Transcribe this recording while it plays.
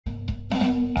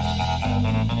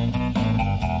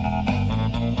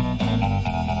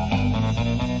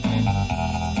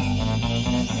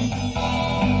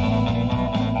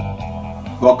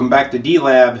Welcome back to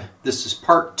D-Lab. This is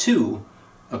part 2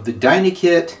 of the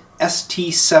Dynakit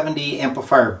ST-70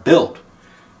 amplifier build.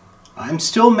 I'm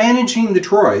still managing the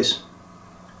Troys,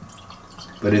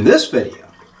 but in this video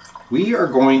we are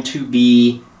going to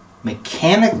be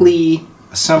mechanically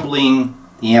assembling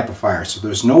the amplifier, so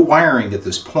there's no wiring at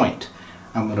this point.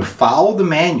 I'm going to follow the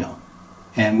manual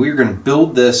and we're going to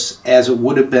build this as it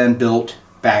would have been built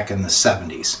back in the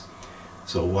 70s.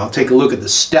 So I'll take a look at the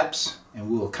steps and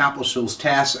we'll accomplish those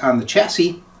tasks on the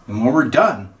chassis, and when we're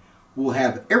done we'll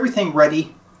have everything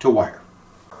ready to wire.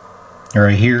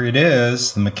 Alright, here it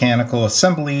is, the mechanical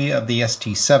assembly of the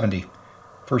ST-70.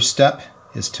 First step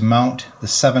is to mount the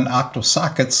 7 octal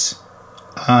sockets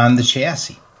on the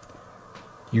chassis.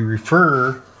 You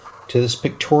refer to this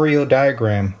pictorial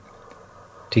diagram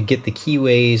to get the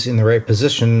keyways in the right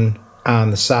position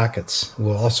on the sockets.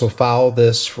 We'll also follow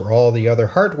this for all the other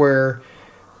hardware,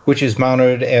 which is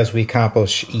mounted as we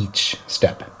accomplish each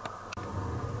step.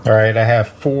 Alright, I have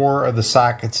 4 of the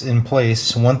sockets in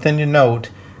place. One thing to note,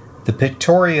 the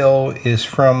pictorial is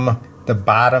from the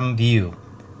bottom view.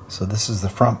 So this is the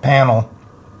front panel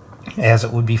as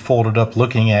it would be folded up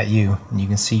looking at you. And you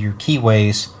can see your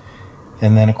keyways.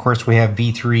 And then of course we have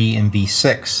V3 and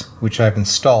V6, which I've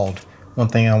installed. One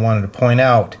thing I wanted to point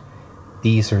out,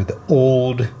 these are the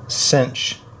old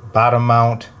cinch bottom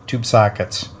mount tube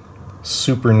sockets.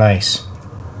 Super nice.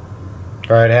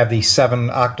 Alright, I have these 7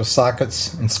 octal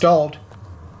sockets installed.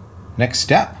 Next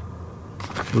step,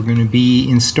 we're going to be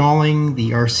installing the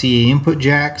RCA input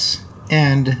jacks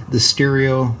and the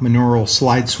stereo monaural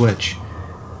slide switch,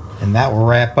 and that will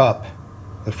wrap up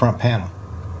the front panel.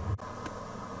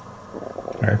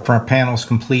 Alright, front panel is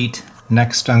complete.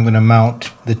 Next I'm going to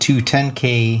mount the 2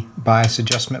 10K bias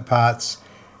adjustment pots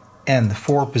and the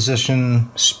 4 position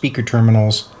speaker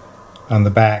terminals on the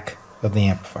back of the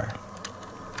amplifier.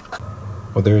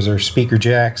 Well, there's our speaker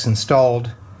jacks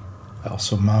installed. I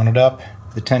also mounted up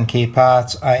the 10K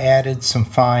pots. I added some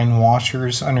fine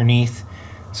washers underneath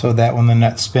so that when the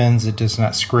nut spins it does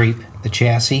not scrape the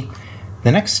chassis.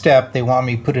 The next step, they want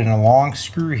me to put in a long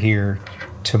screw here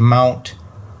to mount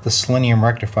the selenium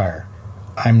rectifier.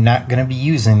 I'm not going to be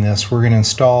using this. We're going to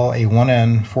install a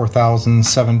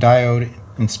 1N4007 diode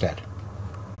instead.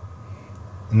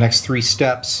 The next 3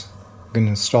 steps, I'm going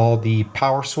to install the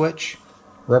power switch,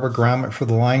 rubber grommet for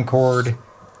the line cord,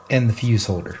 and the fuse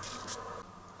holder.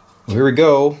 Well, here we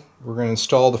go. We're going to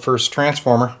install the first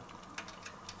transformer.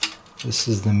 This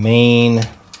is the main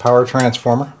power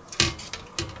transformer.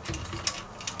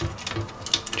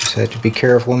 Just have to be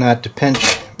careful not to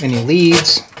pinch any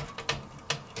leads.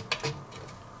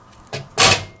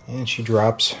 And she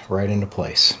drops right into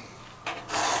place.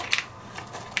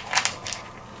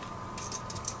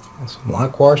 Some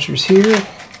lock washers here,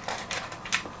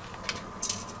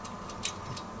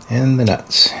 and the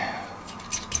nuts.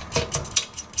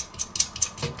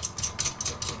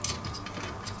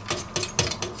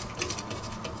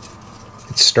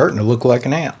 It's starting to look like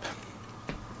an amp.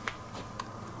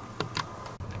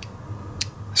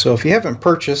 So if you haven't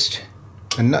purchased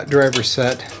a nut driver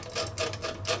set,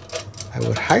 I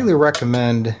would highly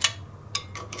recommend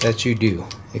that you do,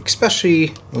 especially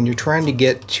when you're trying to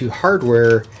get to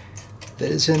hardware that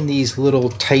is in these little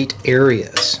tight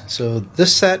areas. So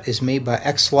this set is made by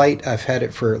X-Lite. I've had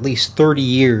it for at least 30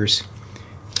 years.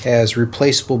 Has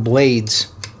replaceable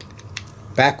blades.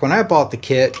 Back when I bought the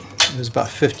kit, it was about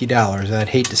 $50. I'd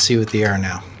hate to see what they are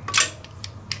now.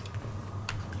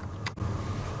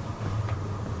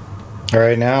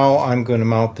 Alright, now I'm going to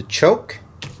mount the choke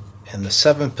and the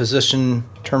 7-position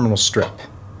terminal strip.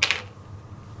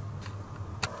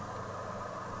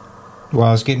 Well,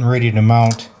 I was getting ready to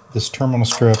mount this terminal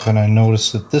strip and I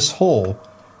noticed that this hole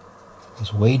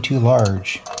was way too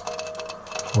large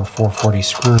for a 440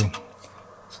 screw.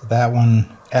 So that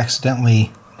one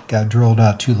accidentally got drilled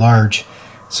out too large.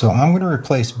 So I'm going to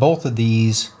replace both of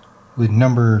these with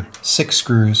number 6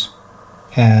 screws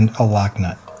and a lock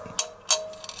nut.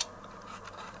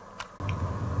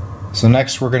 So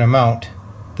next we're going to mount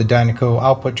the Dynaco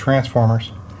output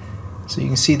transformers. So you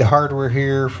can see the hardware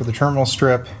here for the terminal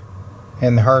strip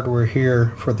and the hardware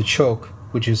here for the choke,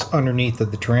 which is underneath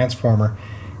of the transformer.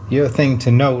 The other thing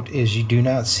to note is you do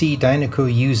not see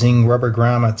Dynaco using rubber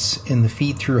grommets in the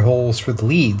feed-through holes for the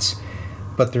leads,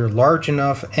 but they're large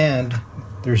enough and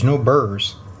there's no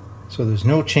burrs, so there's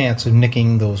no chance of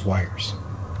nicking those wires.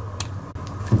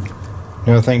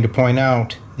 Another thing to point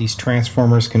out, these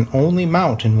transformers can only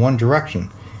mount in one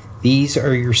direction. These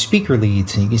are your speaker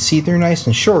leads, and you can see they're nice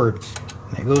and short,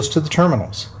 and it goes to the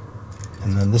terminals.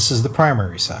 And then this is the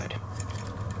primary side.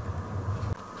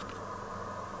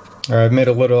 I've made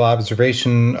a little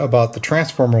observation about the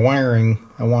transformer wiring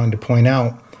I wanted to point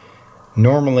out.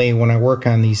 Normally when I work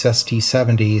on these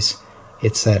ST-70s,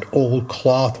 it's that old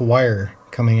cloth wire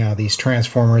coming out of these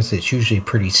transformers. It's usually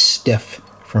pretty stiff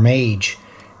from age.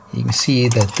 You can see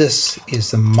that this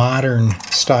is the modern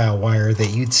style wire that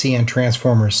you'd see on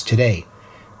transformers today.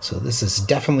 So this is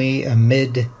definitely a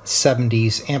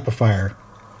mid-70s amplifier.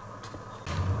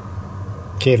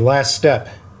 Okay, the last step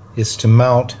is to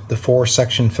mount the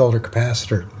 4-section filter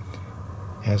capacitor.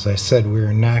 As I said,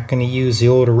 we're not going to use the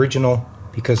old original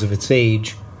because of its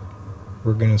age.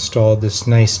 We're going to install this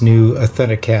nice new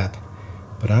authentic cap.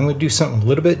 But I'm going to do something a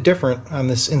little bit different on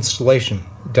this installation.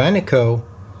 Dynaco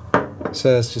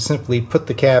says to simply put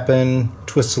the cap in,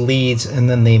 twist the leads, and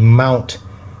then they mount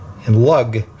and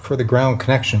lug for the ground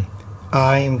connection.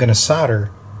 I am going to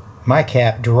solder my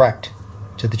cap direct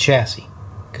to the chassis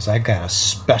because I've got a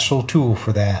special tool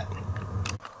for that.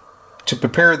 To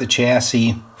prepare the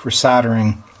chassis for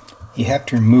soldering, you have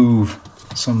to remove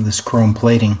some of this chrome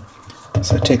plating.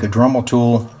 So I take a Dremel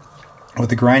tool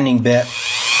with a grinding bit,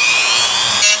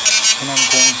 and I'm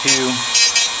going to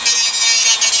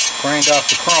grind off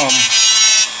the chrome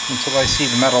until I see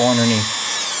the metal underneath.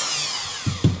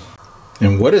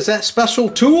 And what is that special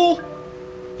tool?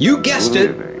 You guessed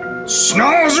it,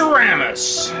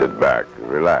 Snozeramus! Sit back,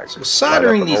 relax. So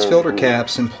soldering these filter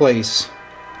caps in place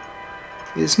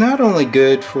is not only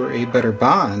good for a better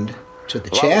bond to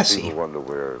the chassis,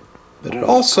 but it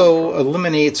also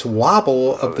eliminates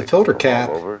wobble of the filter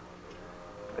cap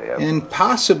and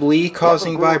possibly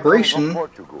causing vibration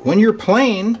when you're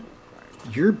playing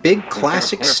your big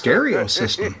classic stereo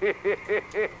system.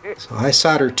 So I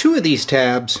solder 2 of these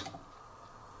tabs,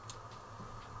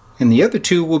 and the other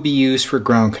 2 will be used for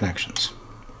ground connections.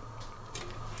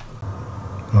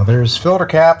 Well, there's filter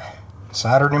cap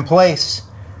soldered in place.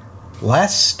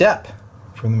 Last step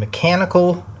for the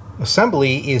mechanical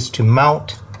assembly is to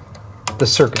mount the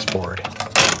circuit board.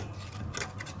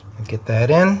 Get that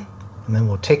in, and then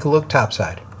we'll take a look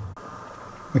topside.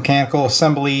 Mechanical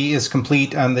assembly is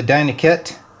complete on the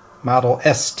Dynakit model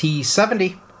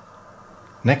ST-70.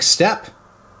 Next step,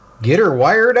 get her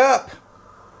wired up.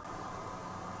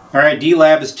 Alright,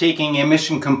 D-Lab is taking a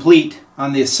mission complete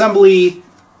on the assembly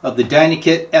of the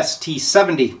Dynakit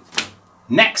ST-70.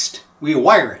 Next, we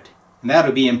wire it, and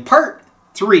that'll be in part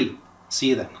 3. See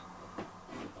you then.